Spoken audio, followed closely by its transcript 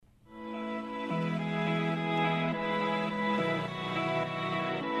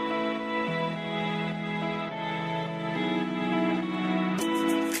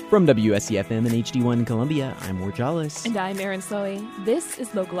From WSC-FM and HD1 Columbia, I'm Ward Jollis. And I'm Erin Slowey. This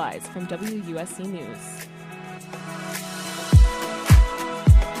is Localized from WUSC News.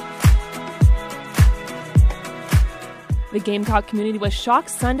 The Gamecock community was shocked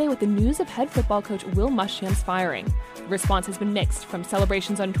Sunday with the news of head football coach Will Muschamp's firing. The response has been mixed, from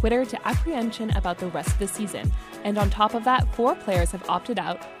celebrations on Twitter to apprehension about the rest of the season. And on top of that, 4 players have opted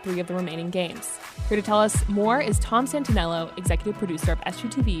out 3 of the remaining games. Here to tell us more is Tom Santinello, executive producer of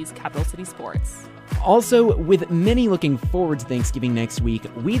SUTV's Capital City Sports. Also, with many looking forward to Thanksgiving next week,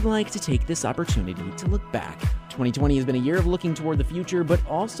 we'd like to take this opportunity to look back. 2020 has been a year of looking toward the future, but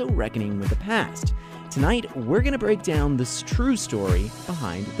also reckoning with the past. Tonight, we're going to break down the true story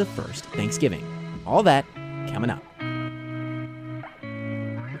behind the first Thanksgiving. All that coming up.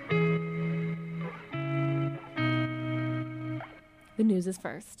 The news is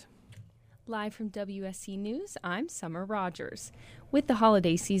first. Live from WSC News, I'm Summer Rogers. With the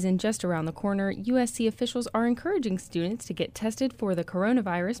holiday season just around the corner, USC officials are encouraging students to get tested for the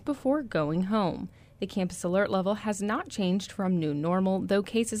coronavirus before going home. The campus alert level has not changed from new normal, though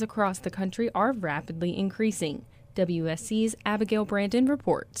cases across the country are rapidly increasing. WSC's Abigail Brandon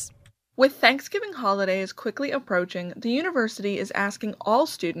reports. With Thanksgiving holidays quickly approaching, the university is asking all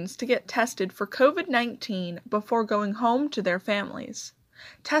students to get tested for COVID-19 before going home to their families.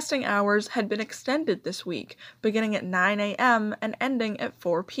 Testing hours had been extended this week, beginning at 9 a.m. and ending at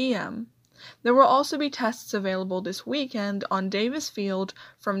 4 p.m. There will also be tests available this weekend on Davis Field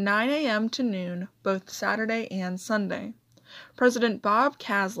from 9 a.m. to noon, both Saturday and Sunday. President Bob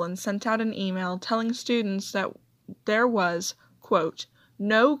Caslen sent out an email telling students that there was, quote,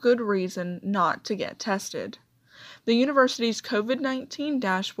 no good reason not to get tested. The university's COVID-19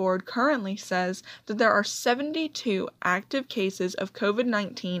 dashboard currently says that there are 72 active cases of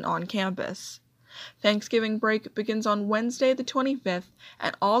COVID-19 on campus. Thanksgiving break begins on Wednesday the 25th,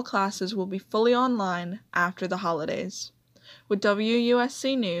 and all classes will be fully online after the holidays. With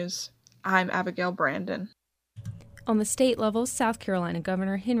WUSC News, I'm Abigail Brandon. On the state level, South Carolina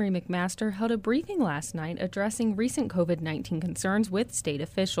Governor Henry McMaster held a briefing last night addressing recent COVID-19 concerns with state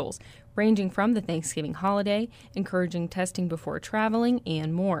officials, ranging from the Thanksgiving holiday, encouraging testing before traveling,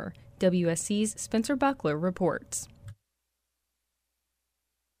 and more. WSC's Spencer Buckler reports.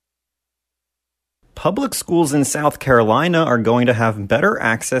 Public schools in South Carolina are going to have better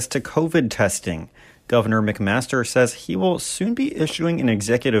access to COVID testing. Governor McMaster says he will soon be issuing an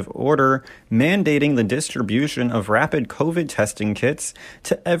executive order mandating the distribution of rapid COVID testing kits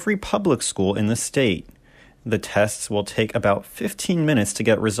to every public school in the state. The tests will take about 15 minutes to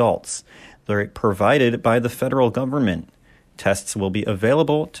get results. They're provided by the federal government. Tests will be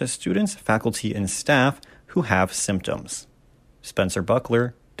available to students, faculty, and staff who have symptoms. Spencer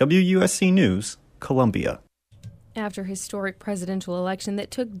Buckler, WUSC News, Columbia. After a historic presidential election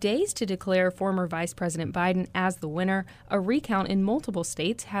that took days to declare former Vice President Biden as the winner, a recount in multiple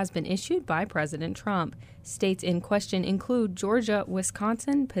states has been issued by President Trump. States in question include Georgia,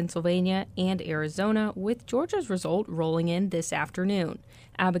 Wisconsin, Pennsylvania, and Arizona, with Georgia's result rolling in this afternoon.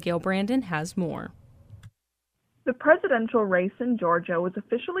 Abigail Brandon has more. The presidential race in Georgia was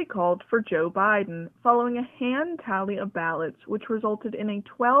officially called for Joe Biden following a hand tally of ballots, which resulted in a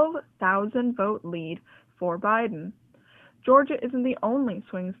 12,000-vote lead for Biden. Georgia isn't the only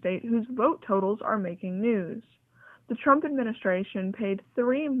swing state whose vote totals are making news. The Trump administration paid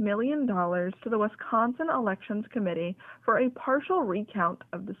 $3 million to the Wisconsin Elections Committee for a partial recount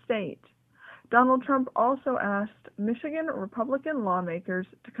of the state. Donald Trump also asked Michigan Republican lawmakers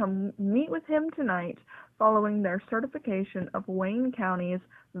to come meet with him tonight following their certification of Wayne County's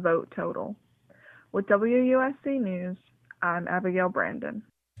vote total. With WUSC News, I'm Abigail Brandon.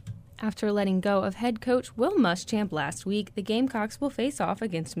 After letting go of head coach Will Muschamp last week, the Gamecocks will face off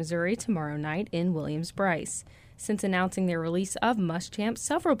against Missouri tomorrow night in Williams-Brice. Since announcing their release of Muschamp,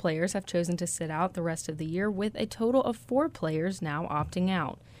 several players have chosen to sit out the rest of the year, with a total of 4 players now opting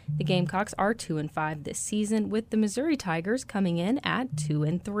out. The Gamecocks are 2-5 this season, with the Missouri Tigers coming in at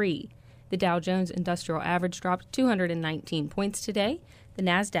 2-3. The Dow Jones Industrial Average dropped 219 points today. The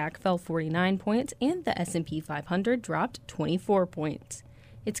Nasdaq fell 49 points, and the S&P 500 dropped 24 points.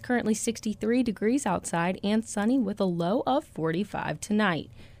 It's currently 63 degrees outside and sunny with a low of 45 tonight.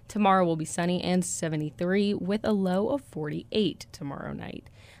 Tomorrow will be sunny and 73 with a low of 48 tomorrow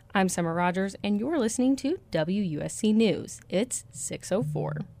night. I'm Summer Rogers, and you're listening to WUSC News. It's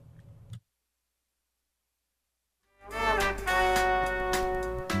 6:04.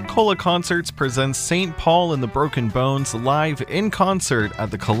 Coca-Cola Concerts presents St. Paul and the Broken Bones live in concert at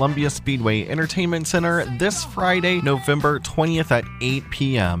the Columbia Speedway Entertainment Center this Friday, November 20th at 8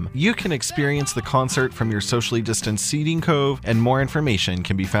 p.m. You can experience the concert from your socially distanced seating cove, and more information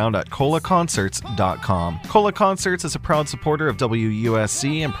can be found at colaconcerts.com. Cola Concerts is a proud supporter of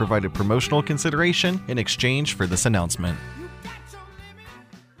WUSC and provided promotional consideration in exchange for this announcement.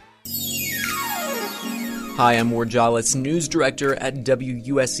 Hi, I'm Ward Jollis, news director at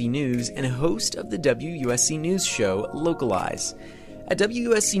WUSC News and host of the WUSC News show, Localize. At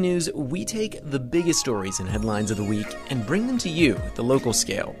WUSC News, we take the biggest stories and headlines of the week and bring them to you at the local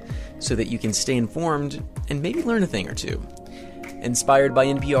scale so that you can stay informed and maybe learn a thing or two. Inspired by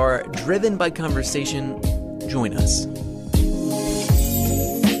NPR, driven by conversation, join us.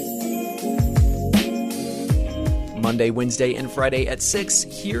 Monday, Wednesday, and Friday at 6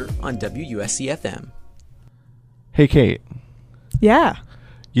 here on WUSC FM. Hey, Kate. Yeah.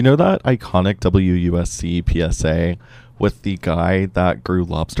 You know that iconic WUSC PSA with the guy that grew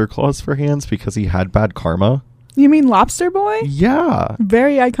lobster claws for hands because he had bad karma? You mean Lobster Boy? Yeah.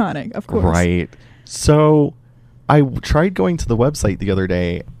 Very iconic, of course. Right. So I tried going to the website the other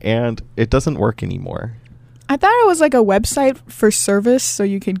day and it doesn't work anymore. I thought it was like a website for service so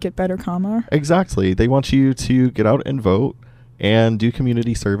you could get better karma. Exactly. They want you to get out and vote and do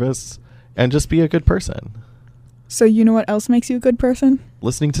community service and just be a good person. So you know what else makes you a good person?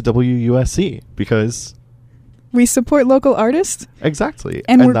 Listening to WUSC, because we support local artists. Exactly.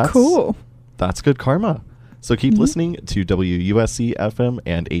 And we're cool. That's good karma. So keep listening to WUSC FM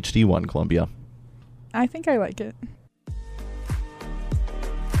and HD1 Columbia. I think I like it.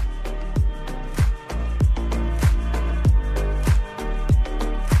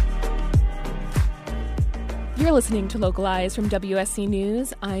 You're listening to Localize from WSC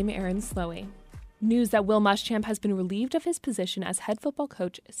News. I'm Erin Slowey. News that Will Muschamp has been relieved of his position as head football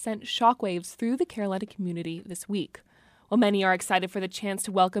coach sent shockwaves through the Carolina community this week. While many are excited for the chance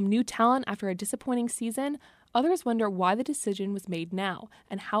to welcome new talent after a disappointing season, others wonder why the decision was made now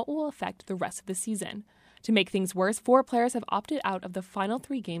and how it will affect the rest of the season. To make things worse, 4 players have opted out of the final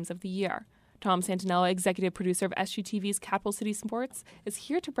 3 games of the year. Tom Santinella, executive producer of SGTV's Capital City Sports, is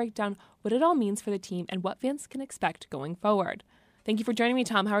here to break down what it all means for the team and what fans can expect going forward. Thank you for joining me,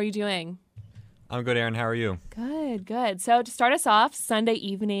 Tom. How are you doing? I'm good, Aaron. How are you? Good. So to start us off, Sunday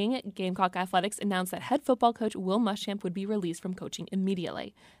evening, Gamecock Athletics announced that head football coach Will Muschamp would be released from coaching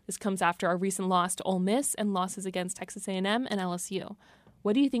immediately. This comes after a recent loss to Ole Miss and losses against Texas A&M and LSU.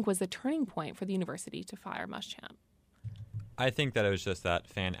 What do you think was the turning point for the university to fire Muschamp? I think that it was just that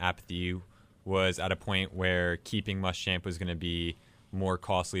fan apathy was at a point where keeping Muschamp was going to be more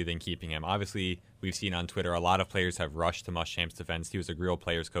costly than keeping him. Obviously, we've seen on Twitter a lot of players have rushed to Muschamp's defense. He was a real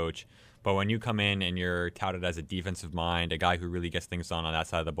players coach. But when you come in and you're touted as a defensive mind, a guy who really gets things done on that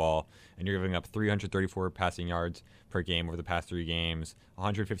side of the ball, and you're giving up 334 passing yards per game over the past 3 games,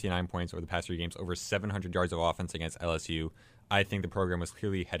 159 points over the past 3 games, over 700 yards of offense against LSU, I think the program was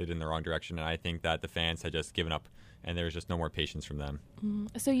clearly headed in the wrong direction, and I think that the fans had just given up, and there was just no more patience from them.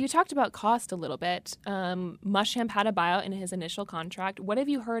 So you talked about cost a little bit. Muschamp had a buyout in his initial contract. What have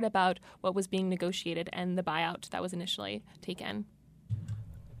you heard about what was being negotiated and the buyout that was initially taken?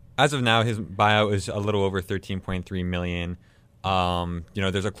 As of now, his buyout is a little over $13.3 million.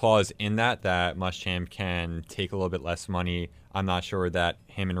 There's a clause in that Muschamp can take a little bit less money. I'm not sure that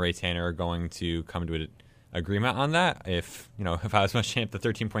him and Ray Tanner are going to come to an agreement on that. If I was Muschamp, the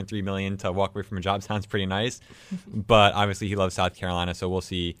 $13.3 million to walk away from a job sounds pretty nice. But obviously, he loves South Carolina, so we'll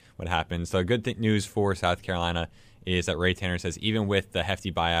see what happens. So good news for South Carolina is that Ray Tanner says even with the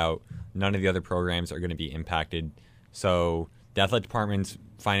hefty buyout, none of the other programs are going to be impacted. So the athletic department's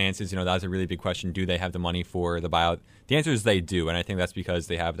finances, that was a really big question. Do they have the money for the buyout? The answer is they do, and I think that's because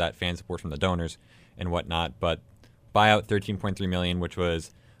they have that fan support from the donors and whatnot. But buyout $13.3 million, which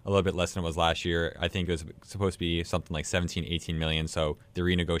was a little bit less than it was last year. I think it was supposed to be something like $17-18 million, so they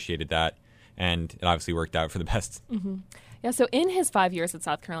renegotiated that, and it obviously worked out for the best. Mm-hmm. Yeah, so in his 5 years at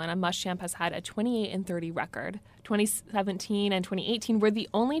South Carolina, Muschamp has had a 28-30 record. 2017 and 2018 were the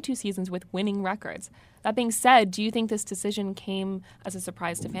only 2 seasons with winning records. That being said, do you think this decision came as a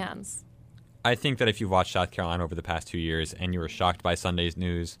surprise to fans? I think that if you've watched South Carolina over the past 2 years and you were shocked by Sunday's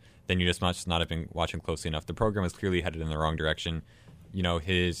news, then you just must not have been watching closely enough. The program is clearly headed in the wrong direction.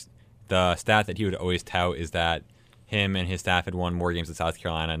 The stat that he would always tout is that him and his staff had won more games at South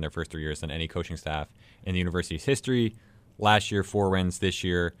Carolina in their first 3 years than any coaching staff in the university's history. Last year, 4 wins. This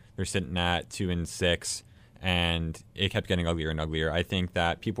year, they're sitting at 2-6, and it kept getting uglier and uglier. I think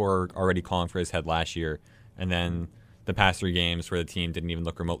that people were already calling for his head last year, and then the past 3 games where the team didn't even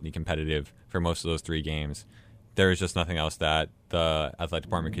look remotely competitive for most of those 3 games. there's just nothing else that the athletic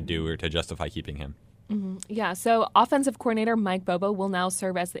department could do to justify keeping him. Mm-hmm. Yeah, so offensive coordinator Mike Bobo will now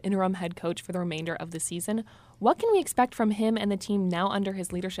serve as the interim head coach for the remainder of the season. What can we expect from him and the team now under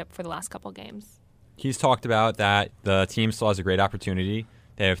his leadership for the last couple games? He's talked about that the team still has a great opportunity.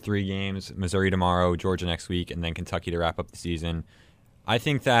 They have 3 games, Missouri tomorrow, Georgia next week, and then Kentucky to wrap up the season. I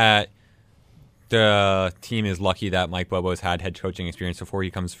think that the team is lucky that Mike Bobo has had head coaching experience before.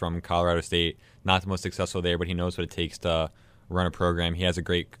 He comes from Colorado State, not the most successful there, but he knows what it takes to run a program. He has a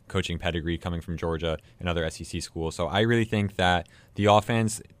great coaching pedigree coming from Georgia and other SEC schools. So I really think that the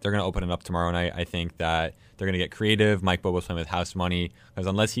offense, they're going to open it up tomorrow night. I think that they're going to get creative. Mike Bobo's playing with house money, because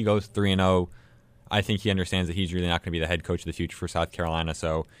unless he goes 3-0, I think he understands that he's really not going to be the head coach of the future for South Carolina.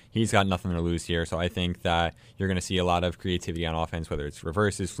 So he's got nothing to lose here. So I think that you're going to see a lot of creativity on offense, whether it's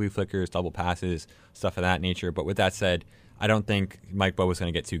reverses, flea flickers, double passes, stuff of that nature. But with that said, I don't think Mike Bobo's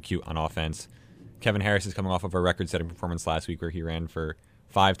going to get too cute on offense. Kevin Harris is coming off of a record-setting performance last week where he ran for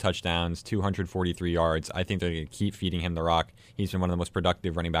 5 touchdowns, 243 yards. I think they're going to keep feeding him the rock. He's been one of the most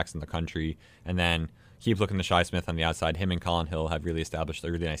productive running backs in the country. And then keep looking to Shi Smith on the outside. Him and Colin Hill have really established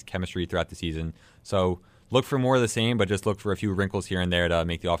a really nice chemistry throughout the season. So look for more of the same, but just look for a few wrinkles here and there to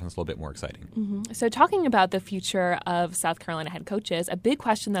make the offense a little bit more exciting. Mm-hmm. So talking about the future of South Carolina head coaches, a big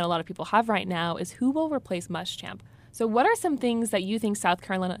question that a lot of people have right now is who will replace Muschamp? So what are some things that you think South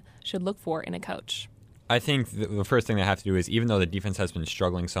Carolina should look for in a coach? I think the first thing they have to do is, even though the defense has been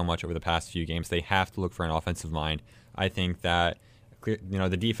struggling so much over the past few games, they have to look for an offensive mind. I think that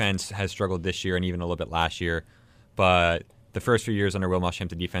the defense has struggled this year and even a little bit last year, but the first few years under Will Muschamp,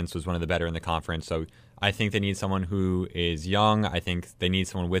 the defense was one of the better in the conference. So I think they need someone who is young. I think they need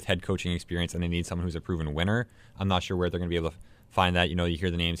someone with head coaching experience, and they need someone who's a proven winner. I'm not sure where they're going to be able to find that. You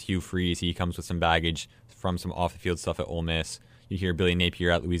hear the names Hugh Freeze. He comes with some baggage from some off-the-field stuff at Ole Miss. You hear Billy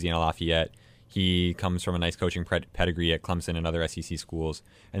Napier at Louisiana Lafayette. He comes from a nice coaching pedigree at Clemson and other SEC schools.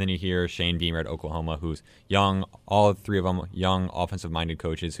 And then you hear Shane Beamer at Oklahoma, who's young, all 3 of them young offensive-minded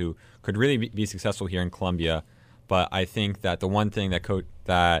coaches who could really be successful here in Columbia. But I think that the one thing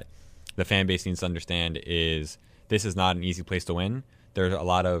that the fan base needs to understand is this is not an easy place to win. There's a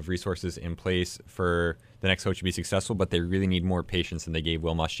lot of resources in place for the next coach to be successful, but they really need more patience than they gave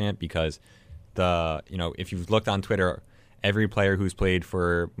Will Muschamp, because if you've looked on Twitter, every player who's played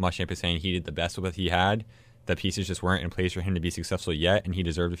for Muschamp is saying he did the best with what he had. The pieces just weren't in place for him to be successful yet, and he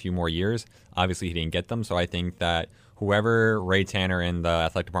deserved a few more years. Obviously, he didn't get them, so I think that whoever Ray Tanner and the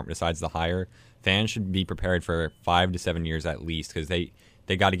athletic department decides to hire, fans should be prepared for 5 to 7 years at least, because they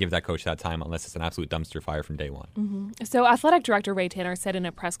got to give that coach that time, unless it's an absolute dumpster fire from day one. Mm-hmm. So athletic director Ray Tanner said in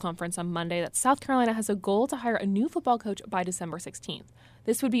a press conference on Monday that South Carolina has a goal to hire a new football coach by December 16th.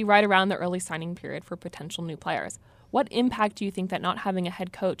 This would be right around the early signing period for potential new players. What impact do you think that not having a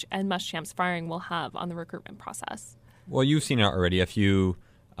head coach and Muschamp's firing will have on the recruitment process? Well, you've seen it already. A few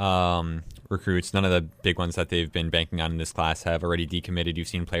recruits, none of the big ones that they've been banking on in this class have already decommitted. You've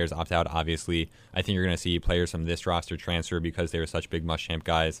seen players opt out, obviously. I think you're going to see players from this roster transfer because they were such big Muschamp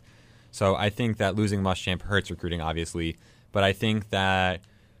guys. So I think that losing Muschamp hurts recruiting, obviously. But I think that,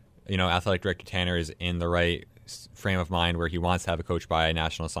 athletic director Tanner is in the right frame of mind where he wants to have a coach by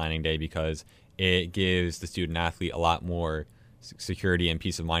National Signing Day, because it gives the student athlete a lot more security and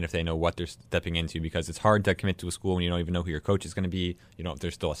peace of mind if they know what they're stepping into, because it's hard to commit to a school when you don't even know who your coach is going to be. You know if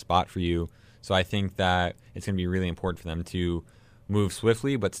there's still a spot for you. So I think that it's going to be really important for them to move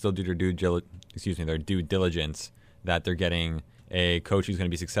swiftly, but still do their due diligence that they're getting a coach who's going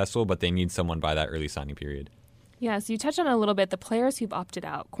to be successful, but they need someone by that early signing period. Yeah, so you touched on it a little bit, the players who've opted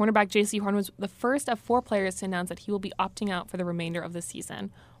out. Cornerback J.C. Horn was the first of 4 players to announce that he will be opting out for the remainder of the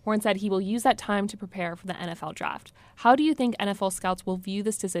season. Horn said he will use that time to prepare for the NFL draft. How do you think NFL scouts will view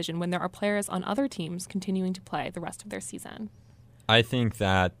this decision when there are players on other teams continuing to play the rest of their season? I think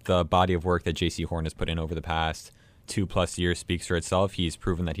that the body of work that J.C. Horn has put in over the past 2+ years speaks for itself. He's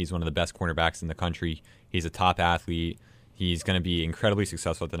proven that he's one of the best cornerbacks in the country. He's a top athlete. He's going to be incredibly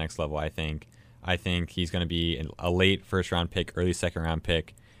successful at the next level, I think. I think he's going to be a late first-round pick, early second-round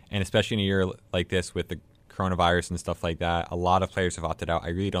pick. And especially in a year like this with the coronavirus and stuff like that, a lot of players have opted out. I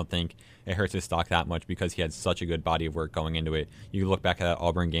really don't think it hurts his stock that much because he had such a good body of work going into it. You look back at that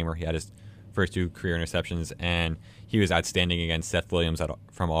Auburn game where he had his first 2 career interceptions, and he was outstanding against Seth Williams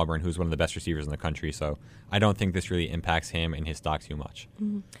from Auburn, who's one of the best receivers in the country. So I don't think this really impacts him and his stock too much.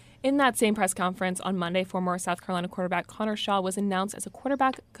 Mm-hmm. In that same press conference on Monday, former South Carolina quarterback Connor Shaw was announced as a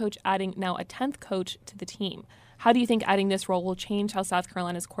quarterback coach, adding now a 10th coach to the team. How do you think adding this role will change how South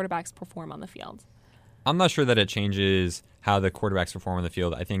Carolina's quarterbacks perform on the field? I'm not sure that it changes how the quarterbacks perform on the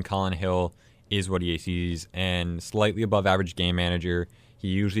field. I think Colin Hill is what he sees and slightly above average game manager. He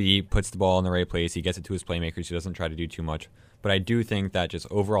usually puts the ball in the right place. He gets it to his playmakers. He doesn't try to do too much. But I do think that just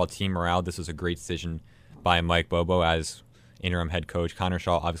overall team morale, this was a great decision by Mike Bobo as interim head coach. Connor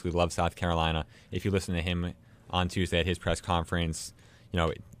Shaw obviously loves South Carolina. If you listen to him on Tuesday at his press conference,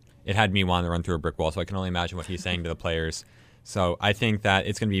 it had me wanting to run through a brick wall. So I can only imagine what he's saying to the players. So I think that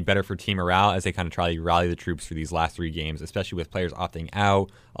it's going to be better for team morale as they kind of try to rally the troops for these last 3 games, especially with players opting out,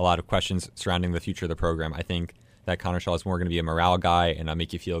 a lot of questions surrounding the future of the program. I think that Connor Shaw is more going to be a morale guy and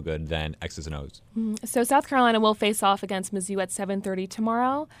make you feel good than X's and O's. So South Carolina will face off against Mizzou at 7:30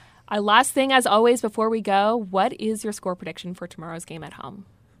 tomorrow. Last thing, as always, before we go, what is your score prediction for tomorrow's game at home?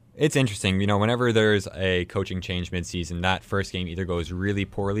 It's interesting. Whenever there's a coaching change midseason, that first game either goes really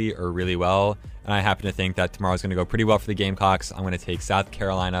poorly or really well. And I happen to think that tomorrow's going to go pretty well for the Gamecocks. I'm going to take South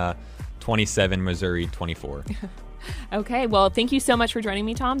Carolina 27, Missouri 24. Okay, well, thank you so much for joining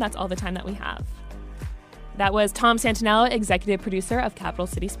me, Tom. That's all the time that we have. That was Tom Santinello, executive producer of Capital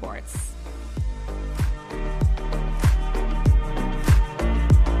City Sports.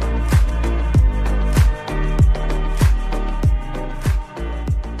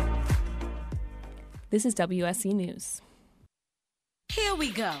 This is WSC News. Here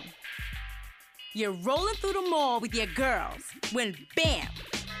we go. You're rolling through the mall with your girls when, bam,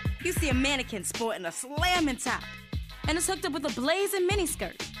 you see a mannequin sporting a slamming top and it's hooked up with a blazing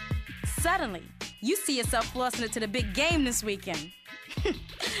miniskirt. Suddenly, you see yourself flossing it to the big game this weekend.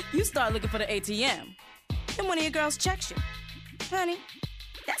 You start looking for the ATM, and one of your girls checks you. Honey,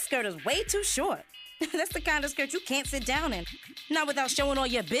 that skirt is way too short. That's the kind of skirt you can't sit down in, not without showing all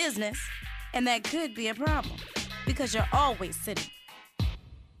your business. And that could be a problem, because you're always sitting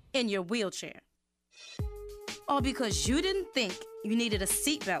in your wheelchair. All because you didn't think you needed a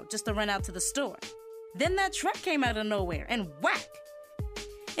seatbelt just to run out to the store. Then that truck came out of nowhere and whack!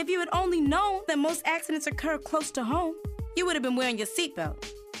 If you had only known that most accidents occur close to home, you would have been wearing your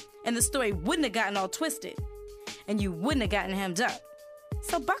seatbelt, and the story wouldn't have gotten all twisted, and you wouldn't have gotten hemmed up.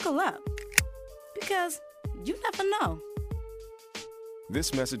 So buckle up, because you never know.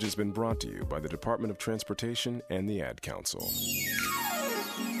 This message has been brought to you by the Department of Transportation and the Ad Council.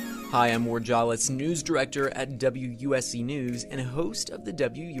 Hi, I'm Ward Jollis, news director at WUSC News and host of the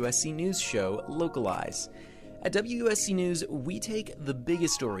WUSC News show, Localize. At WUSC News, we take the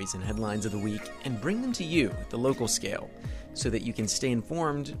biggest stories and headlines of the week and bring them to you at the local scale so that you can stay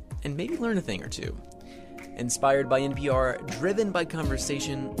informed and maybe learn a thing or two. Inspired by NPR, driven by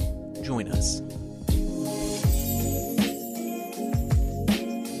conversation, join us.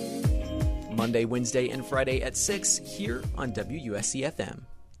 Monday, Wednesday, and Friday at 6 here on WUSC FM.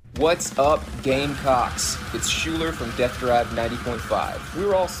 What's up, Gamecocks? It's Schuler from Death Drive 90.5.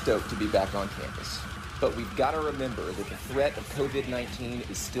 We're all stoked to be back on campus. But we've got to remember that the threat of COVID-19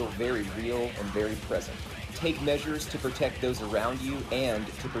 is still very real and very present. Take measures to protect those around you and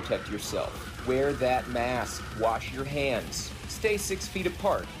to protect yourself. Wear that mask. Wash your hands. Stay 6 feet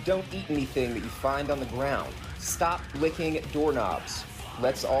apart. Don't eat anything that you find on the ground. Stop licking doorknobs.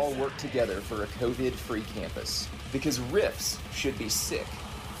 Let's all work together for a COVID-free campus. Because Riffs should be sick.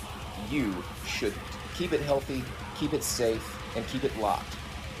 You shouldn't. Keep it healthy, keep it safe, and keep it locked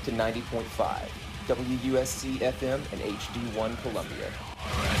to 90.5. WUSC FM and HD1 Columbia.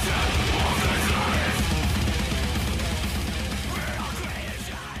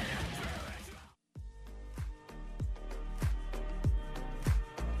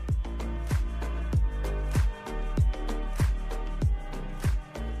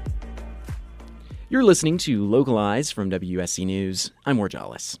 You're listening to Localize from WUSC News. I'm Ward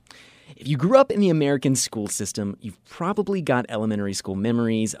Jollis. If you grew up in the American school system, you've probably got elementary school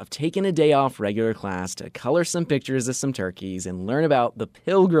memories of taking a day off regular class to color some pictures of some turkeys and learn about the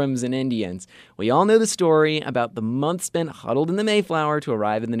Pilgrims and Indians. We all know the story about the month spent huddled in the Mayflower to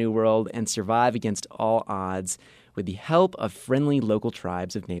arrive in the New World and survive against all odds with the help of friendly local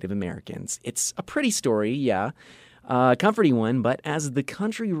tribes of Native Americans. It's a pretty story, yeah. A comforting one, but as the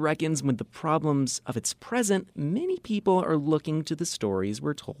country reckons with the problems of its present, many people are looking to the stories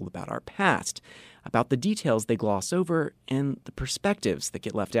we're told about our past, about the details they gloss over, and the perspectives that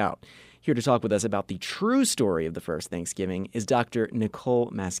get left out. Here to talk with us about the true story of the first Thanksgiving is Dr. Nicole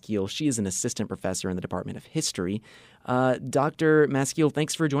Maskeel. She is an assistant professor in the Department of History. Dr. Maskeel,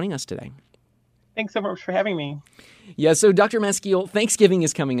 thanks for joining us today. Thanks so much for having me. Yeah, so Dr. Mesquiel, Thanksgiving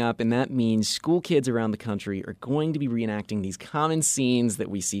is coming up, and that means school kids around the country are going to be reenacting these common scenes that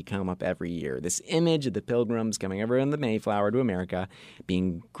we see come up every year. This image of the Pilgrims coming over on the Mayflower to America,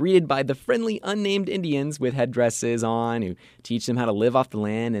 being greeted by the friendly unnamed Indians with headdresses on who teach them how to live off the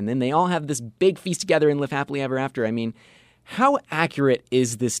land, and then they all have this big feast together and live happily ever after. I mean, how accurate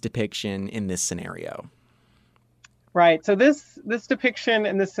is this depiction in this scenario? Right. So this depiction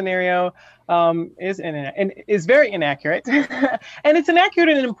in this scenario is very inaccurate, and it's inaccurate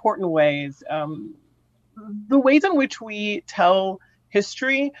in important ways. The ways in which we tell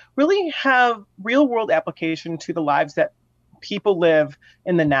history really have real world application to the lives that people live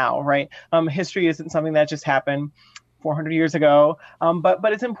in the now. Right. History isn't something that just happened 400 years ago,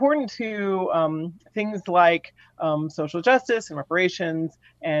 but it's important to things like social justice and reparations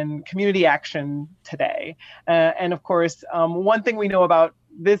and community action today. And of course, one thing we know about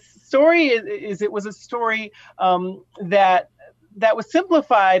this story is it was a story that was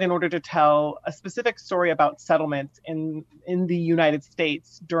simplified in order to tell a specific story about settlement in the United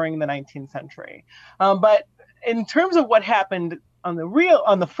States during the 19th century. But in terms of what happened on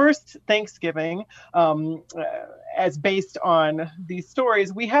the first Thanksgiving, as based on these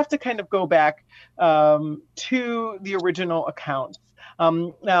stories, we have to kind of go back to the original accounts.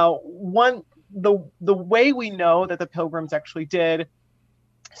 Now, the way we know that the Pilgrims actually did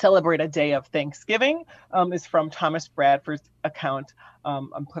celebrate a day of Thanksgiving is from Thomas Bradford's account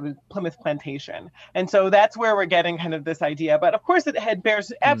on Plymouth Plantation. And so that's where we're getting kind of this idea. But of course, it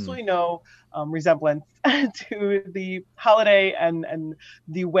bears absolutely no resemblance to the holiday and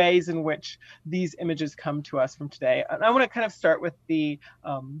the ways in which these images come to us from today. And I want to kind of start with the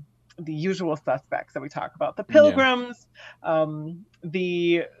usual suspects that we talk about: the Pilgrims,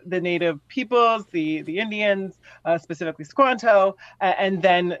 the native peoples, the Indians, specifically Squanto, and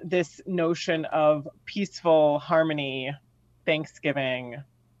then this notion of peaceful harmony, Thanksgiving,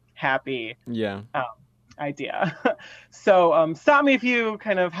 happy idea. So stop me if you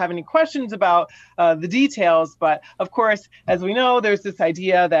kind of have any questions about the details. But of course, as we know, there's this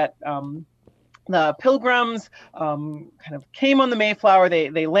idea that the Pilgrims kind of came on the Mayflower.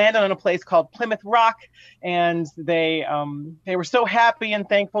 They landed on a place called Plymouth Rock, and they were so happy and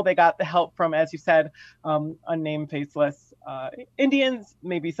thankful they got the help from, as you said, unnamed, faceless Indians.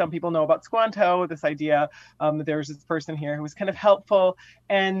 Maybe some people know about Squanto, this idea that there was this person here who was kind of helpful,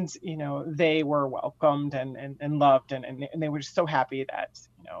 and they were welcomed and loved, and they were just so happy that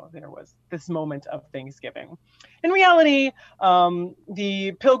there was this moment of Thanksgiving. In reality,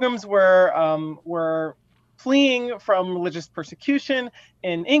 the Pilgrims were fleeing from religious persecution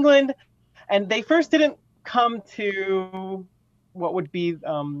in England, and they first didn't come to what would be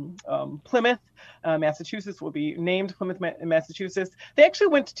Plymouth, Massachusetts, will be named Plymouth, Massachusetts. They actually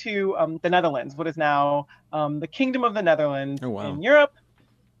went to the Netherlands, what is now the Kingdom of the Netherlands in Europe.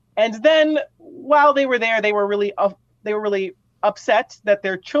 And then while they were there, they were really upset that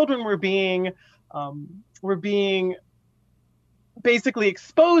their children were being basically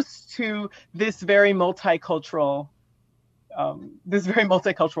exposed to this very multicultural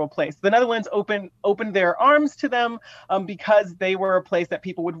place. The Netherlands opened their arms to them because they were a place that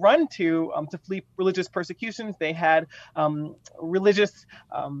people would run to flee religious persecutions. They had religious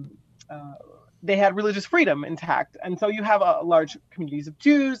freedom intact, and so you have large communities of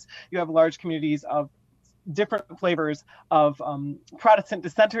Jews. You have large communities of different flavors of Protestant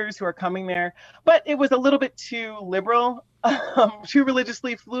dissenters who are coming there, but it was a little bit too liberal, too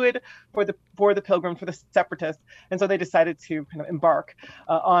religiously fluid for the Pilgrims, for the separatists, and so they decided to kind of embark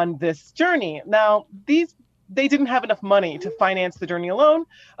on this journey. Now, they didn't have enough money to finance the journey alone,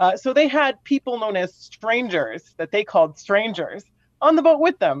 so they had people known as strangers, that they called strangers, on the boat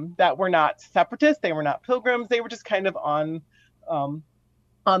with them that were not separatists, they were not Pilgrims, they were just kind of on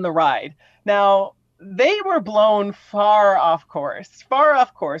the ride. Now, they were blown far off course.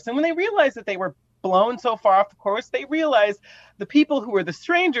 And when they realized that they were blown so far off the course, they realized the people who were the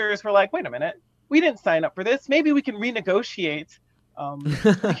strangers were like, wait a minute, we didn't sign up for this. Maybe we can renegotiate.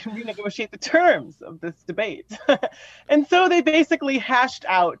 The terms of this debate. And so they basically hashed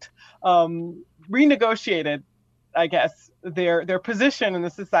out, renegotiated, I guess, their position in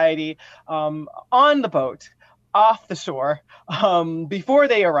the society on the boat, off the shore, before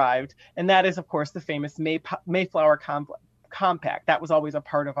they arrived. And that is, of course, the famous Mayflower Compact. That was always a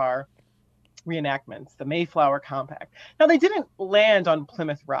part of our reenactments, the Mayflower Compact. Now, they didn't land on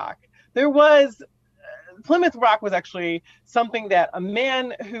Plymouth Rock. Plymouth Rock was actually something that a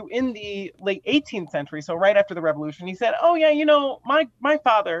man who in the late 18th century, so right after the Revolution, he said, oh yeah, my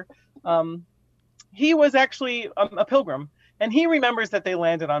father, he was actually a Pilgrim, And he remembers that they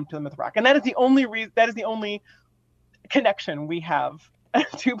landed on Plymouth Rock. And that is the only connection we have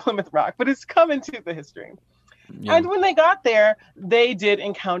to Plymouth Rock, but it's come into the history. Yeah. And when they got there, they did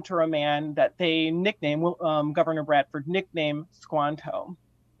encounter a man that they nicknamed, Governor Bradford nicknamed Squanto.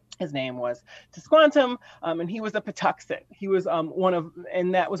 His name was Tisquantum, and he was a Patuxet. He was one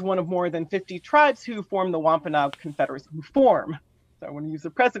of more than 50 tribes who formed the Wampanoag Confederacy, so I want to use the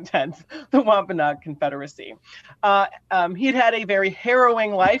present tense, the Wampanoag Confederacy. He had a very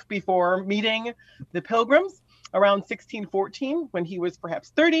harrowing life before meeting the Pilgrims. Around 1614, when he was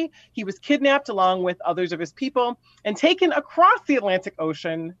perhaps 30, he was kidnapped along with others of his people and taken across the Atlantic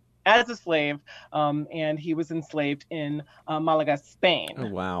Ocean as a slave, and he was enslaved in Malaga, Spain. Oh,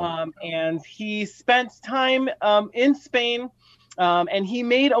 wow. And he spent time in Spain, and he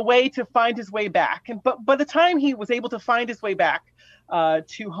made a way to find his way back. But by the time he was able to find his way back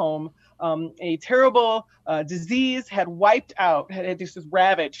to home, a terrible disease had just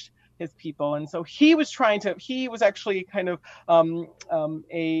ravaged his people. And so he was actually kind of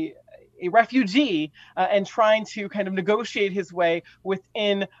a refugee and trying to kind of negotiate his way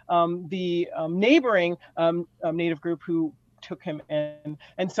within the neighboring native group who took him in.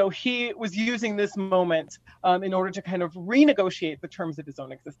 And so he was using this moment in order to kind of renegotiate the terms of his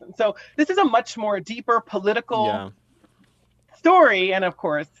own existence. So this is a much more deeper political story, and of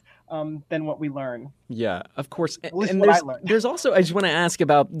course, than what we learn. Yeah, of course. And there's also, I just want to ask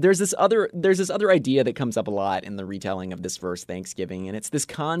about, there's this other idea that comes up a lot in the retelling of this first Thanksgiving, and it's this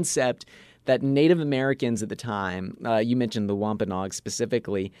concept that Native Americans at the time, you mentioned the Wampanoag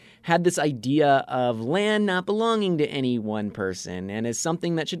specifically, had this idea of land not belonging to any one person and as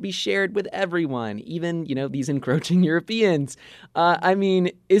something that should be shared with everyone, even, these encroaching Europeans. I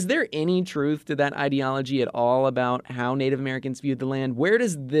mean, is there any truth to that ideology at all about how Native Americans viewed the land? Where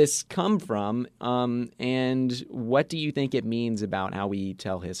does this come from? And what do you think it means about how we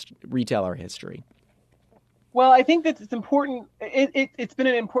retell our history? Well, I think that it's important. It's been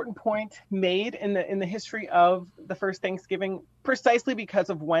an important point made in the history of the first Thanksgiving, precisely because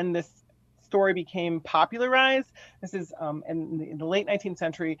of when this story became popularized. This is in the late 19th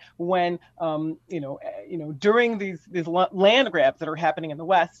century, when during these land grabs that are happening in the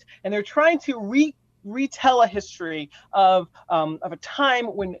West, and they're trying to retell a history of a time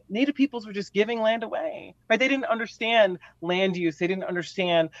when Native peoples were just giving land away, right? They didn't understand land use. They didn't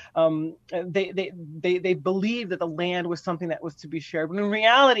understand. They believed that the land was something that was to be shared. But in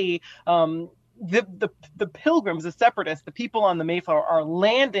reality, the Pilgrims, the separatists, the people on the Mayflower are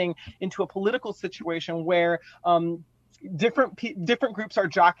landing into a political situation where different groups are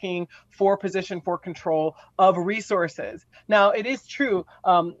jockeying for position, for control of resources. Now, it is true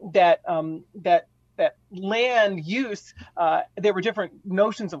that land use, there were different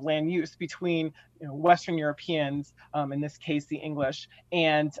notions of land use between Western Europeans, in this case the English,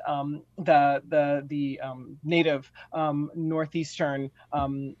 and the native northeastern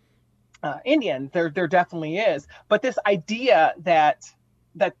Indians. There definitely is, but this idea that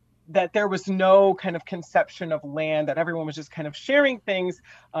there was no kind of conception of land, that everyone was just kind of sharing things,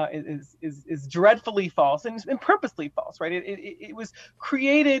 is dreadfully false and purposely false, right? It was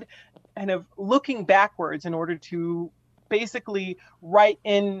created kind of looking backwards in order to basically write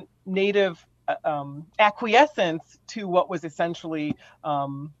in Native acquiescence to what was essentially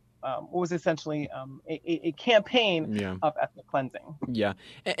a campaign of ethnic cleansing. Yeah.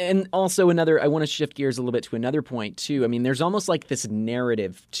 And also I want to shift gears a little bit to another point too. I mean, there's almost like this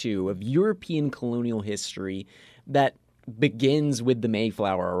narrative too of European colonial history that begins with the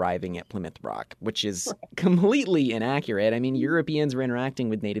Mayflower arriving at Plymouth Rock, which is completely inaccurate. I mean, Europeans were interacting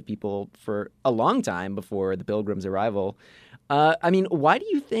with Native people for a long time before the Pilgrims' arrival. I mean, why do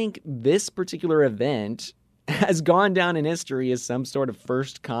you think this particular event has gone down in history as some sort of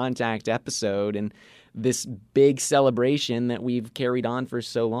first contact episode and this big celebration that we've carried on for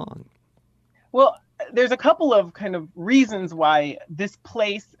so long? Well, there's a couple of kind of reasons why this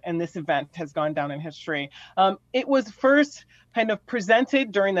place and this event has gone down in history. It was first kind of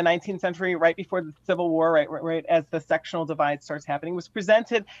presented during the 19th century, right before the Civil War, right as the sectional divide starts happening, was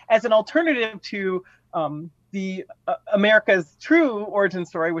presented as an alternative to the America's true origin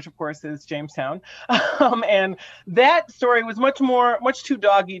story, which of course is Jamestown. And that story was much too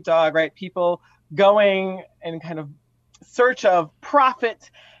dog eat dog, right? People going in kind of search of profit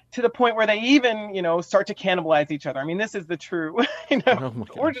to the point where they even, start to cannibalize each other. I mean, this is the true,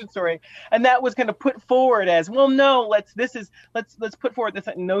 origin story. And that was kind of put forward as, well, no, let's put forward this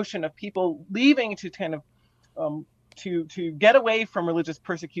notion of people leaving to kind of to get away from religious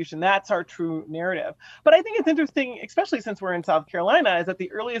persecution. That's our true narrative. But I think it's interesting, especially since we're in South Carolina, is that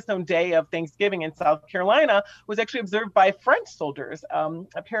the earliest known day of Thanksgiving in South Carolina was actually observed by French soldiers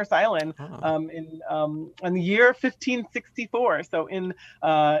at Parris Island in the year 1564. So in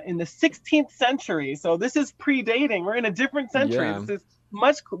the 16th century. So this is predating. We're in a different century. Yeah. This is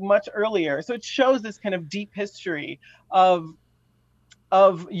much earlier. So it shows this kind of deep history of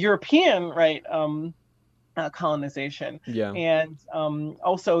European, right, colonization, and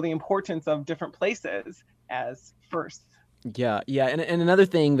also the importance of different places as first. Yeah. And another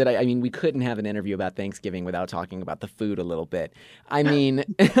thing that I mean, we couldn't have an interview about Thanksgiving without talking about the food a little bit. I mean,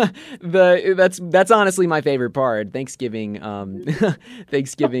 that's honestly my favorite part. Thanksgiving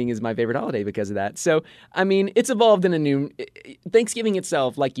is my favorite holiday because of that. So, I mean, it's evolved in a new. Thanksgiving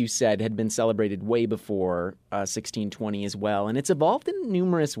itself, like you said, had been celebrated way before 1620 as well, and it's evolved in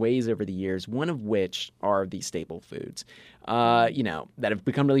numerous ways over the years. One of which are these staple foods, that have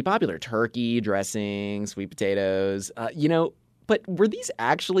become really popular: turkey, dressing, sweet potatoes. But were these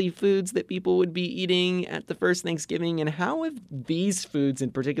actually foods that people would be eating at the first Thanksgiving? And how have these foods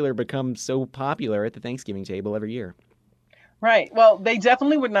in particular become so popular at the Thanksgiving table every year? Right. Well, they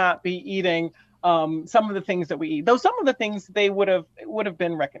definitely would not be eating some of the things that we eat. Though some of the things they would have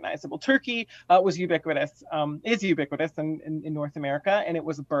been recognizable. Turkey is ubiquitous in North America, and it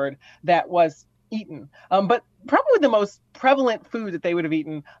was a bird that was eaten. But probably the most prevalent food that they would have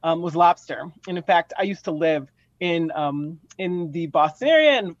eaten was lobster. And in fact, I used to live in the Boston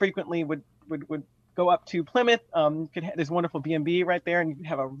area and frequently would go up to Plymouth. There's a wonderful B&B right there, and you can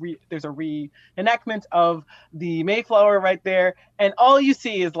have there's a reenactment of the Mayflower right there, and all you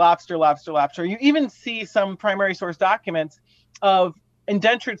see is lobster. You even see some primary source documents of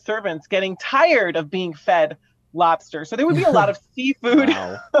indentured servants getting tired of being fed lobster. So there would be a lot of seafood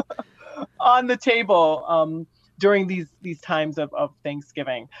on the table during these times of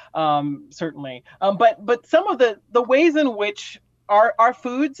Thanksgiving, certainly. But some of the ways in which our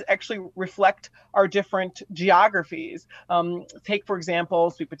foods actually reflect our different geographies. Take, for example,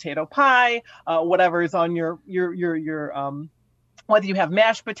 sweet potato pie, whatever is on your whether you have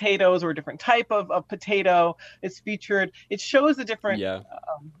mashed potatoes or a different type of potato is featured. It shows the different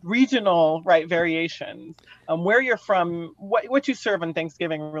regional variations. Where you're from, what you serve on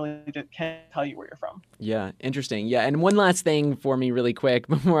Thanksgiving really can tell you where you're from. Yeah, interesting. Yeah, and one last thing for me really quick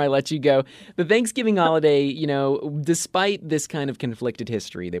before I let you go. The Thanksgiving holiday, despite this kind of conflicted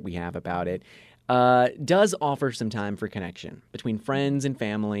history that we have about it, does offer some time for connection between friends and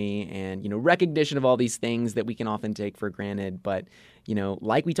family and, recognition of all these things that we can often take for granted. But,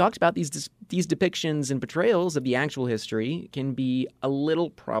 like we talked about, these depictions and portrayals of the actual history can be a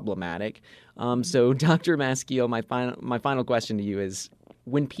little problematic. So, Dr. Maskeel, my final question to you is,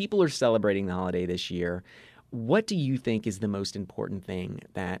 when people are celebrating the holiday this year, what do you think is the most important thing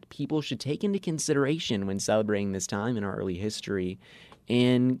that people should take into consideration when celebrating this time in our early history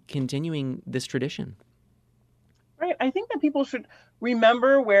and continuing this tradition? Right. I think that people should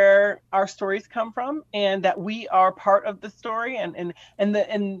remember where our stories come from and that we are part of the story and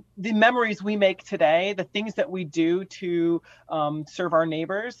the memories we make today, the things that we do to serve our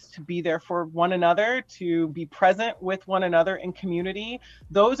neighbors, to be there for one another, to be present with one another in community.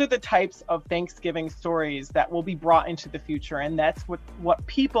 Those are the types of Thanksgiving stories that will be brought into the future. And that's what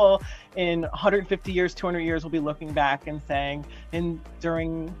people in 150 years, 200 years will be looking back and saying,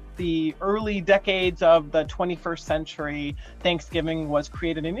 during the early decades of the 21st century, Thanksgiving was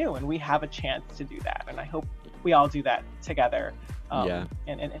created anew, and we have a chance to do that. And I hope we all do that together and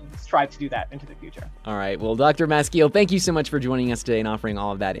strive to do that into the future. All right. Well, Dr. Maskeel, thank you so much for joining us today and offering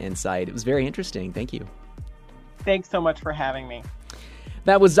all of that insight. It was very interesting. Thank you. Thanks so much for having me.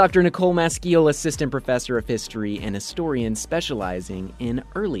 That was Dr. Nicole Maskeel, Assistant Professor of History and Historian specializing in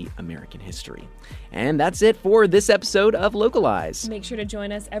early American history. And that's it for this episode of Localize. Make sure to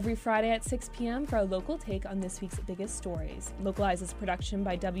join us every Friday at 6 p.m. for a local take on this week's biggest stories. Localize is a production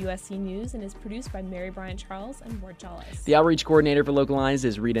by WSC News and is produced by Mary Bryant Charles and Ward Jollis. The outreach coordinator for Localize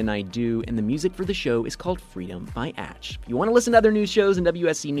is Rita Naidu, and the music for the show is called Freedom by Atch. If you want to listen to other news shows and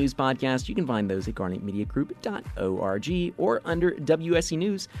WSC News podcasts, you can find those at garnetmediagroup.org or under WSC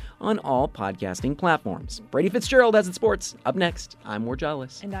News on all podcasting platforms. Brady Fitzgerald has it sports. Up next, I'm Ward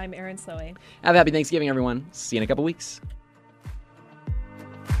Jollis. And I'm Erin Slowey. Have a happy Thanksgiving, everyone. See you in a couple weeks.